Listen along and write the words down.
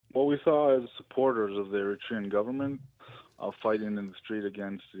What we saw as supporters of the Eritrean government fighting in the street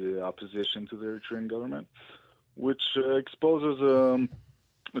against the opposition to the Eritrean government, which exposes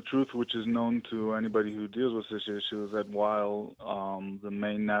a truth which is known to anybody who deals with this issue, is that while the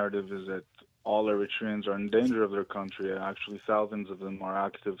main narrative is that all Eritreans are in danger of their country, actually thousands of them are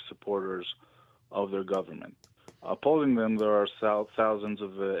active supporters of their government. Opposing them, there are thousands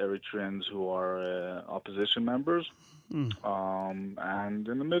of Eritreans who are opposition members. And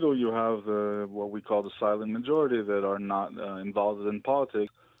in the middle, you have what we call the silent majority that are not involved in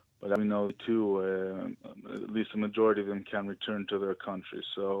politics. But as we know, too, at least a majority of them can return to their country.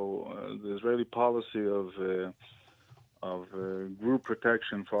 So the Israeli policy of group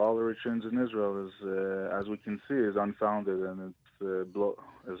protection for all Eritreans in Israel is, as we can see, is unfounded, and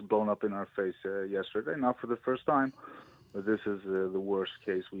it's blown up in our face yesterday. Not for the first time, but this is the worst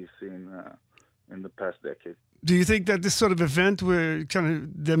case we've seen in the past decade. Do you think that this sort of event where kind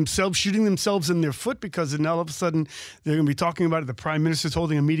of themselves shooting themselves in their foot, because then all of a sudden they're going to be talking about it, the prime minister's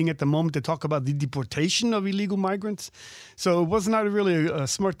holding a meeting at the moment to talk about the deportation of illegal migrants? So it was not really a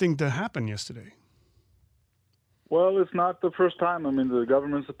smart thing to happen yesterday. Well, it's not the first time. I mean, the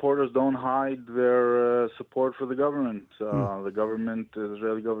government supporters don't hide their support for the government. The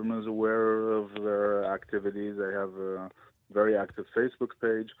Israeli government is aware of their activities. They have a very active Facebook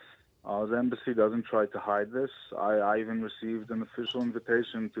page. The embassy doesn't try to hide this. I even received an official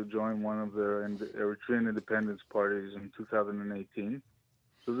invitation to join one of the Eritrean independence parties in 2018.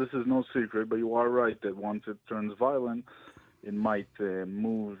 So this is no secret, but you are right that once it turns violent, it might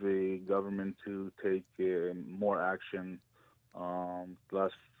move the government to take more action. The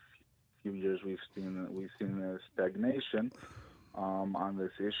last few years we've seen a stagnation on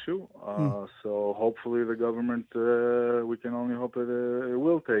this issue. So hopefully the government, we can only hope that it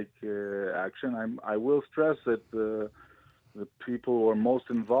will take action. I will stress that the people who are most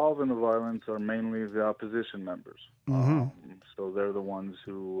involved in the violence are mainly the opposition members. So they're the ones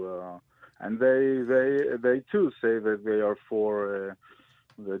who, and they too say that they are for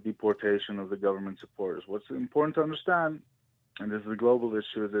the deportation of the government supporters. What's important to understand, and this is a global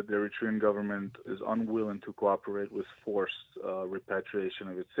issue, that the Eritrean government is unwilling to cooperate with forced repatriation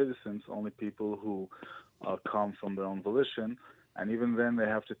of its citizens, only people who come from their own volition. And even then, they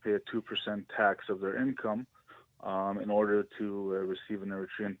have to pay a 2% tax of their income in order to receive an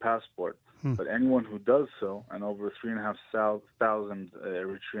Eritrean passport. But anyone who does so, and over 3,500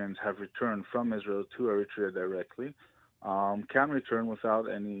 Eritreans have returned from Israel to Eritrea directly, can return without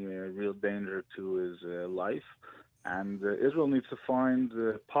any real danger to his life. And Israel needs to find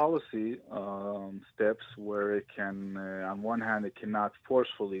policy steps where it can, on one hand, it cannot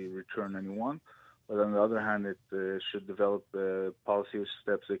forcefully return anyone, but on the other hand, it should develop policy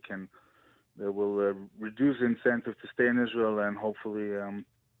steps that will reduce incentive to stay in Israel and hopefully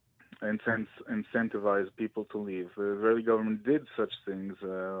incentivize people to leave. The Israeli government did such things.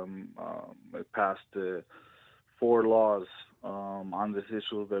 It passed 4 laws on this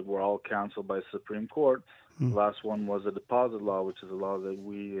issue that were all canceled by the Supreme Court. The last one was a deposit law, which is a law that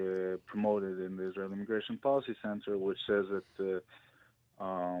we promoted in the Israeli Immigration Policy Center, which says that the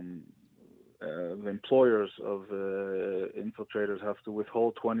employers of infiltrators have to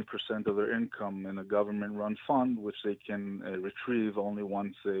withhold 20% of their income in a government-run fund, which they can retrieve only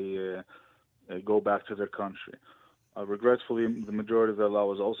once they go back to their country. Regretfully, the majority of that law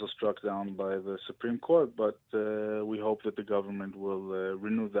was also struck down by the Supreme Court, but we hope that the government will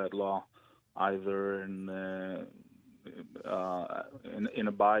renew that law, either in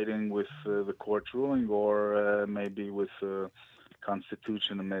abiding with the court's ruling, or maybe with a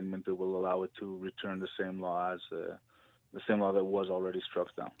constitution amendment that will allow it to return the same law as the same law that was already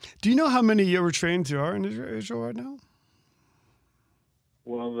struck down. Do you know how many Eritreans there are in Israel right now?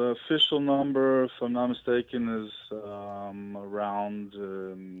 Well, the official number, if I'm not mistaken, is around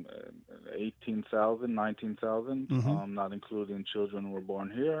 18,000, 19,000, not including children who were born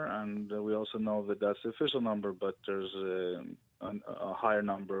here. And we also know that that's the official number, but there's a higher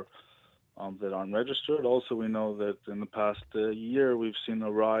number that aren't registered. Also, we know that in the past year, we've seen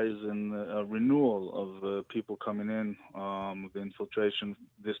a rise in a renewal of people coming in, the infiltration,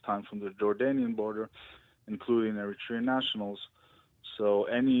 this time from the Jordanian border, including Eritrean nationals. So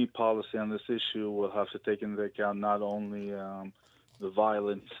any policy on this issue will have to take into account not only the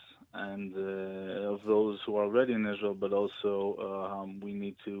violence and of those who are already in Israel, but also we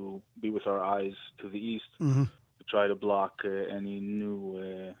need to be with our eyes to the east to try to block any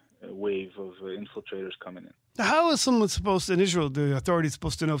new wave of infiltrators coming in. How is someone supposed to, in Israel, the authorities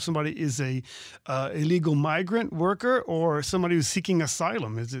supposed to know if somebody is a illegal migrant worker or somebody who's seeking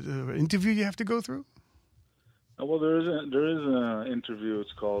asylum? Is it an interview you have to go through? Well, there is an interview.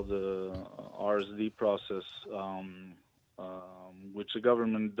 It's called the RSD process, which the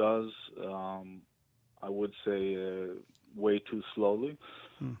government does. I would say way too slowly,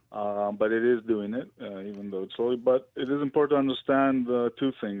 Hmm. but it is doing it, even though it's slowly. But it is important to understand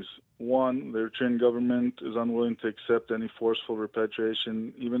two things. One, the Eritrean government is unwilling to accept any forceful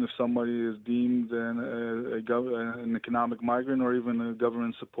repatriation, even if somebody is deemed an economic migrant or even a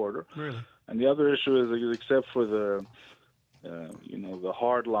government supporter. Really? And the other issue is, except for the the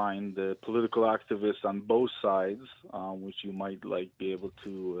hard line, the political activists on both sides, which you might be able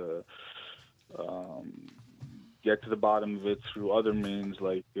to get to the bottom of it through other means,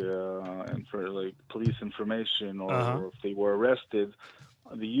 and for police information, Uh-huh. or if they were arrested.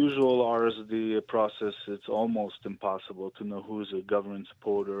 The usual RSD process, it's almost impossible to know who's a government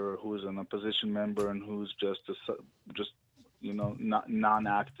supporter, who's an opposition member, and who's just not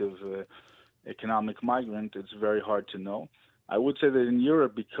non-active economic migrant. It's very hard to know. I would say that in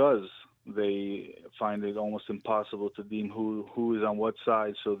Europe, because they find it almost impossible to deem who is on what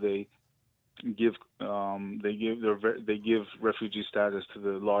side, so give they give refugee status to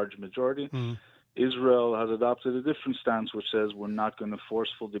the large majority. Hmm. Israel has adopted a different stance, which says we're not going to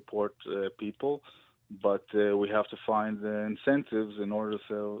forcefully deport people, but we have to find incentives in order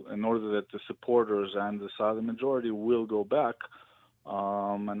that the supporters and the silent majority will go back.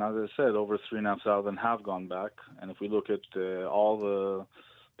 And as I said, over 3,500 have gone back. And if we look at all the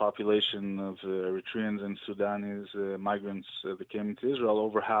population of Eritreans and Sudanese migrants that came into Israel,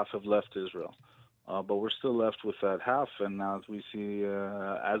 over half have left Israel. But we're still left with that half, and as we see,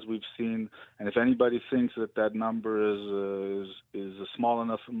 as we've seen, and if anybody thinks that number is a small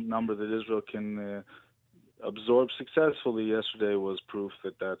enough number that Israel can absorb successfully, yesterday was proof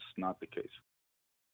that that's not the case.